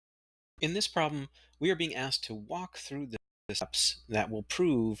In this problem, we are being asked to walk through the steps that will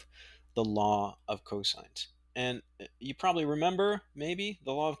prove the law of cosines. And you probably remember, maybe,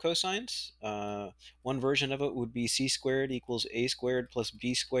 the law of cosines. One version of it would be c squared equals a squared plus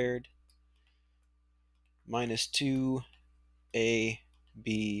b squared minus 2ab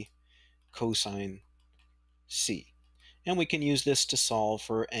cosine c. And we can use this to solve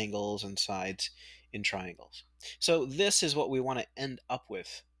for angles and sides in triangles. So this is what we want to end up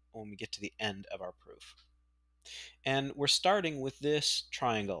with when we get to the end of our proof. And we're starting with this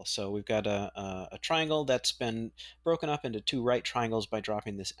triangle. So we've got a triangle that's been broken up into two right triangles by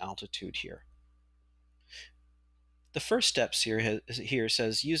dropping this altitude here. The first steps here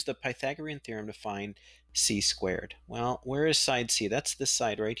says use the Pythagorean theorem to find c squared. Well, where is side c? That's this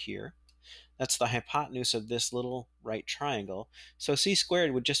side right here. That's the hypotenuse of this little right triangle. So c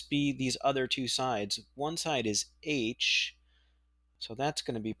squared would just be these other two sides. One side is h, so that's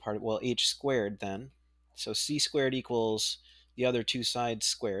going to be part of, well, h squared then. So c squared equals the other two sides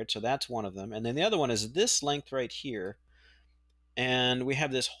squared, so that's one of them. And then the other one is this length right here. And we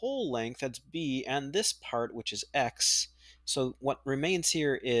have this whole length, that's b, and this part, which is x. So what remains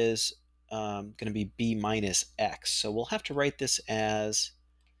here is going to be b minus x. So we'll have to write this as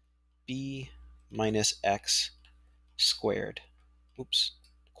b minus x squared. Oops,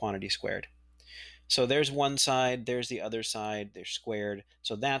 quantity squared. So there's one side, there's the other side, they're squared.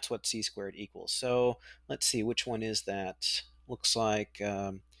 So that's what c squared equals. So let's see, which one is that? Looks like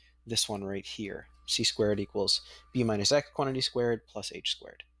this one right here. C squared equals b minus x quantity squared plus h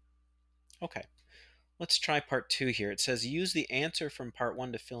squared. Okay, let's try part 2 here. It says use the answer from part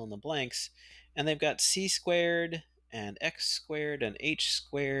 1 to fill in the blanks. And they've got c squared and x squared and h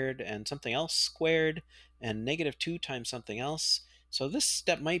squared and something else squared and negative 2 times something else. So this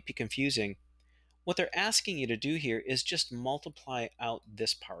step might be confusing. What they're asking you to do here is just multiply out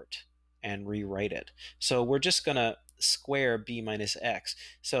this part and rewrite it. So we're just going to square b minus x.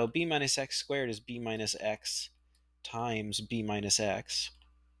 So b minus x squared is b minus x times b minus x.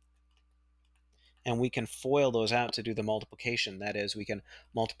 And we can FOIL those out to do the multiplication. That is, we can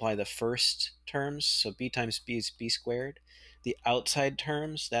multiply the first terms, so b times b is b squared. The outside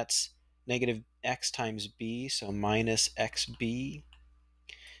terms, that's negative x times b, so minus xb.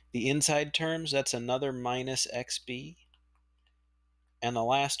 The inside terms, that's another minus xb. And the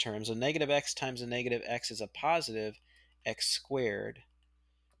last terms, a negative x times a negative x is a positive x squared.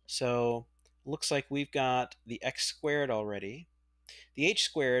 So looks like we've got the x squared already. The h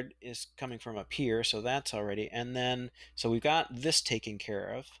squared is coming from up here, so that's already. And then, so we've got this taken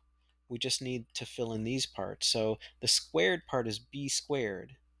care of. We just need to fill in these parts. So the squared part is b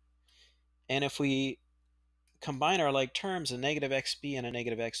squared. And if we combine our like terms, a negative xb and a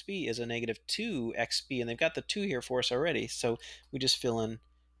negative xb is a negative 2xb, and they've got the 2 here for us already, so we just fill in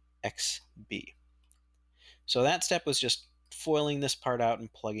xb. So that step was just foiling this part out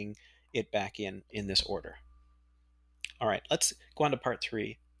and plugging it back in this order. All right, let's go on to part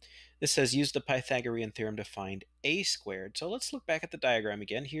 3. This says use the Pythagorean theorem to find a squared. So let's look back at the diagram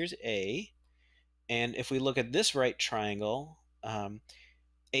again. Here's a, and if we look at this right triangle, a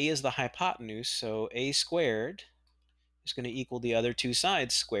is the hypotenuse, so a squared is going to equal the other two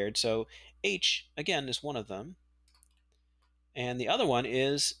sides squared. So h, again, is one of them. And the other one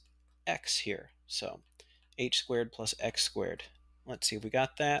is x here. So h squared plus x squared. Let's see if we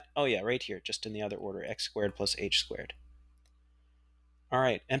got that. Oh yeah, right here, just in the other order, x squared plus h squared. All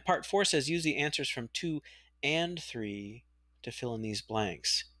right, and part 4 says use the answers from 2 and 3 to fill in these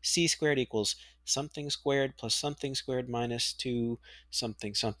blanks. C squared equals something squared plus something squared minus 2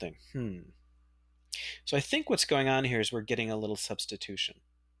 something something. So I think what's going on here is we're getting a little substitution.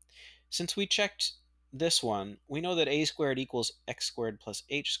 Since we checked this one, we know that a squared equals x squared plus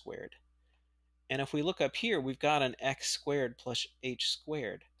h squared. And if we look up here, we've got an x squared plus h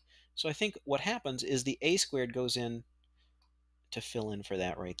squared. So I think what happens is the a squared goes in to fill in for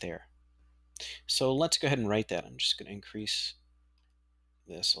that right there. So let's go ahead and write that. I'm just going to increase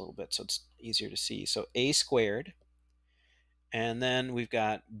this a little bit so it's easier to see. So a squared, and then we've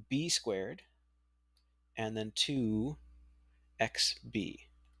got b squared, and then 2xb.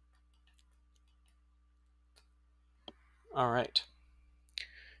 All right.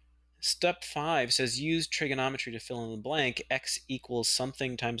 Step 5 says use trigonometry to fill in the blank. X equals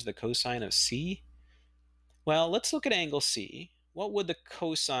something times the cosine of c. Well, let's look at angle c. What would the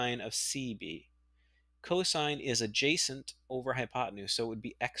cosine of c be? Cosine is adjacent over hypotenuse, so it would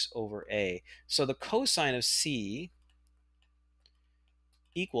be x over a. So the cosine of c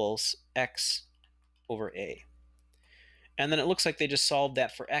equals x over a. And then it looks like they just solved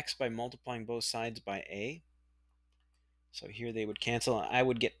that for x by multiplying both sides by a. So here they would cancel. I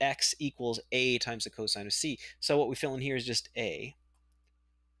would get x equals a times the cosine of c. So what we fill in here is just a.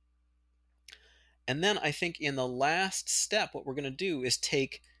 And then I think in the last step, what we're going to do is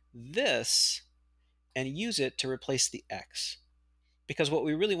take this and use it to replace the x. Because what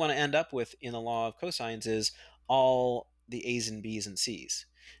we really want to end up with in the law of cosines is all the a's and b's and c's.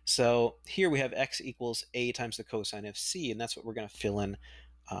 So here we have x equals a times the cosine of c, and that's what we're going to fill in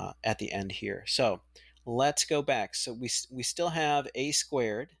at the end here. So let's go back. So we still have a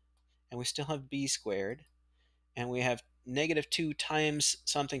squared, and we still have b squared, and we have -2 times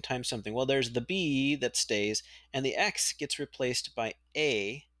something times something. Well, there's the b that stays, and the x gets replaced by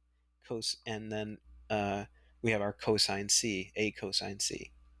a, and then we have our cosine c, a cosine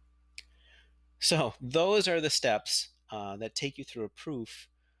c. So those are the steps that take you through a proof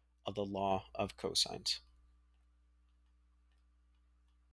of the law of cosines.